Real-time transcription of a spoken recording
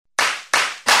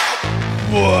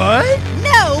What?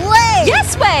 No way!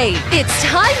 Yes way! It's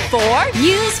time for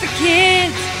News for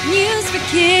Kids! News for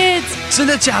Kids! 真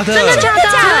的假的？真的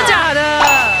假的？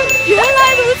原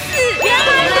来如此！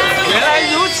原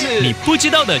来如此！你不知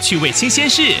道的趣味新鲜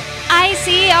事。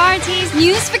ICRT's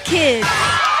News for Kids!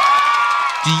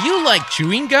 Do you like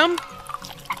chewing gum?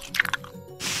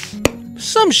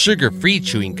 Some sugar-free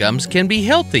chewing gums can be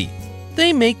healthy.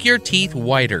 They make your teeth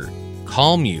whiter,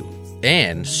 calm you,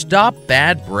 and stop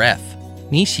bad breath.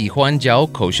 你喜欢嚼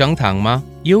口香糖吗？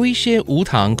有一些无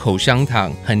糖口香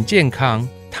糖很健康，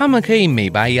它们可以美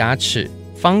白牙齿，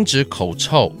防止口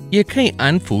臭，也可以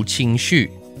安抚情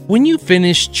绪。When you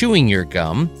finish chewing your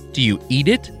gum, do you eat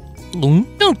it? Don't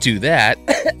do that.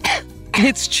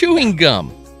 It's chewing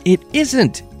gum. It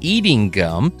isn't eating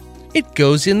gum. It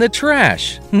goes in the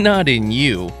trash, not in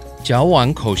you. 嚼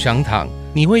完口香糖，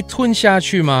你会吞下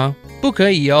去吗？不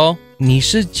可以哦。你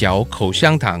是嚼口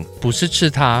香糖，不是吃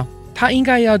它。它应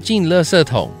该要进垃圾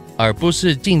桶，而不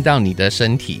是进到你的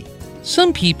身体。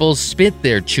Some people spit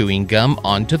their chewing gum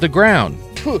onto the ground.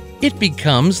 It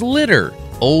becomes litter.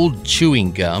 Old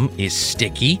chewing gum is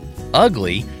sticky,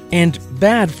 ugly, and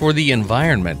bad for the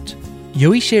environment.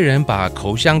 有一些人把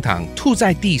口香糖吐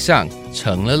在地上，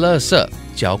成了垃圾。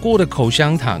嚼过的口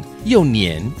香糖又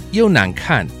黏又难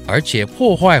看，而且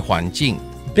破坏环境。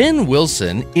Ben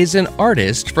Wilson is an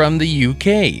artist from the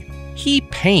UK. He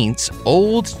paints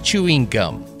old chewing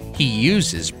gum. He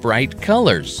uses bright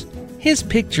colors. His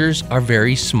pictures are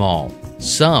very small.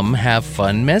 Some have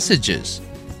fun messages.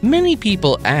 Many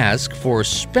people ask for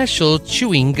special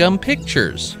chewing gum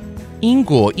pictures. 英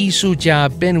国艺术家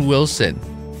Ben Wilson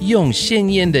用鲜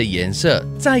艳的颜色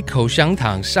在口香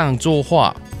糖上作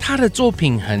画，他的作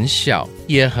品很小，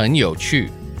也很有趣。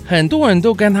很多人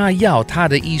都跟他要他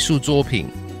的艺术作品。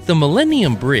The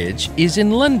Millennium Bridge is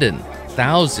in London.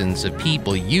 Thousands of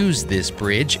people use this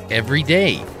bridge every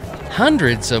day.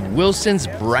 Hundreds of Wilson's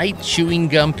bright chewing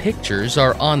gum pictures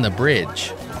are on the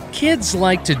bridge. Kids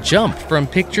like to jump from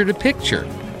picture to picture.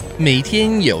 每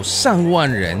天有上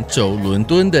万人走伦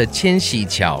敦的千禧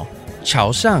桥，桥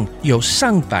上有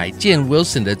上百件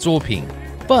Wilson 的作品。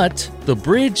But the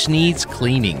bridge needs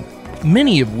cleaning.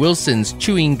 Many of Wilson's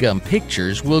chewing gum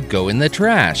pictures will go in the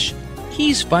trash.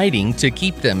 He's fighting to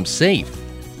keep them safe.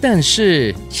 但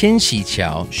是千禧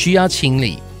桥需要清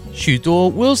理，许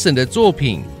多 Wilson 的作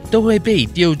品都会被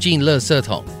丢进垃圾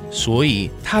桶，所以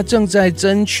他正在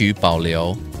争取保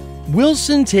留。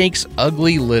Wilson takes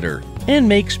ugly litter and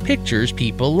makes pictures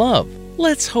people love.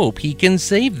 Let's hope he can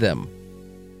save them.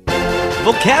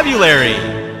 Vocabulary.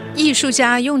 艺术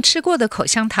家用吃过的口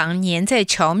香糖粘在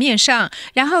桥面上，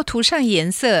然后涂上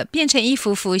颜色，变成一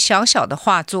幅幅小小的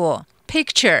画作。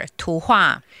Picture 图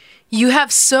画。You have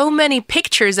so many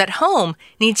pictures at home.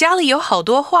 你家里有好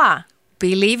多画。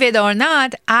Believe it or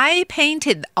not, I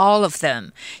painted all of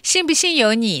them. 信不信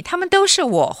由你，他们都是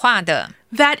我画的。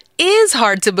That is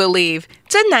hard to believe.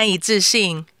 真难以置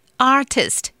信。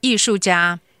Artist 艺术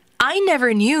家。I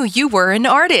never knew you were an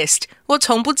artist. 我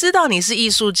从不知道你是艺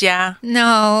术家。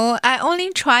No, I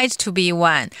only tried to be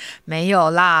one. 没有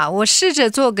啦，我试着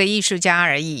做个艺术家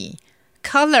而已。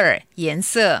Color 颜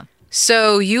色。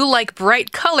So you like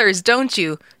bright colors, don't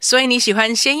you? 所以你喜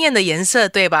欢鲜艳的颜色，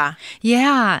对吧？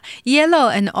 Yeah,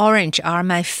 yellow and orange are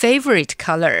my favorite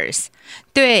colors.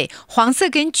 对，黄色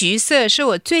跟橘色是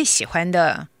我最喜欢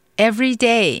的。Every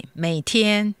day, 每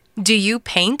天。Do you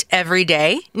paint every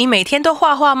day? 你每天都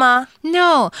画画吗？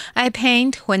 No, I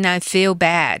paint when I feel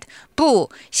bad. 不，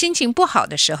心情不好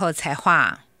的时候才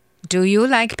画。Do you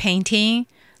like painting?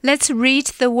 Let's read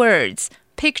the words.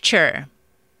 Picture.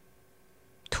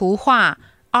 图画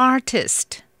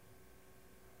artist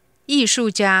艺术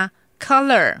家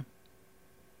color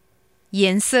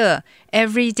颜色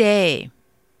every day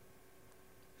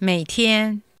每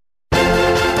天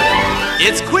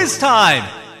It's quiz time!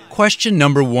 Question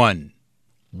number 1.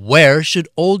 Where should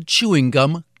old chewing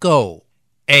gum go?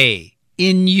 A.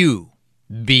 In you.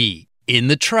 B. In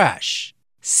the trash.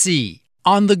 C.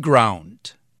 On the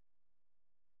ground.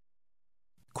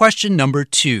 Question number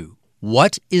 2.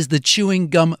 What is the chewing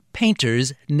gum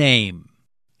painter's name?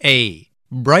 A.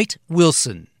 Bright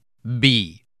Wilson.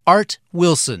 B. Art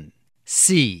Wilson.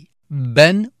 C.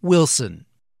 Ben Wilson.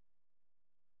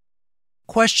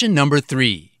 Question number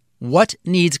 3. What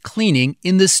needs cleaning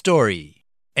in the story?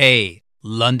 A.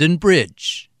 London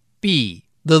Bridge. B.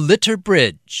 The Litter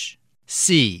Bridge.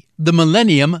 C. The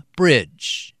Millennium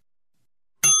Bridge.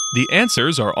 The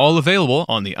answers are all available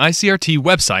on the ICRT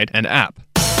website and app.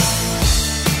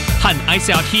 和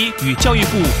ICRT 与教育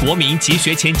部国民及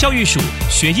学前教育署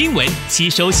学英文，吸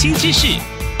收新知识。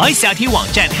ICRT 网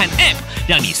站和 App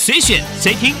让你随选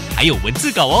随听，还有文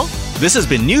字稿哦。This has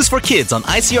been News for Kids on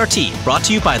ICRT, brought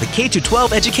to you by the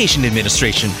K-12 Education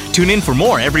Administration. Tune in for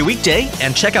more every weekday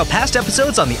and check out past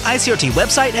episodes on the ICRT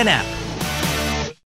website and app.